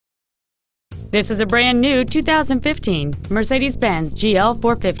This is a brand new 2015 Mercedes-Benz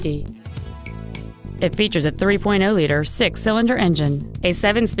GL450. It features a 3.0-liter six-cylinder engine, a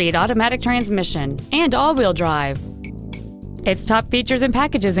 7-speed automatic transmission, and all-wheel drive. Its top features and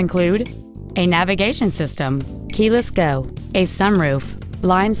packages include a navigation system, keyless go, a sunroof,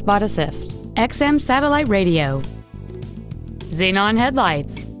 blind spot assist, XM satellite radio, xenon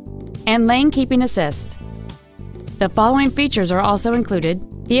headlights, and lane keeping assist. The following features are also included: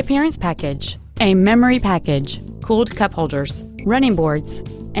 the appearance package, a memory package, cooled cup holders, running boards,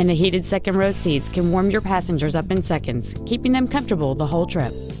 and the heated second row seats can warm your passengers up in seconds, keeping them comfortable the whole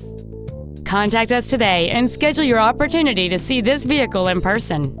trip. Contact us today and schedule your opportunity to see this vehicle in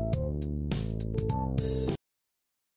person.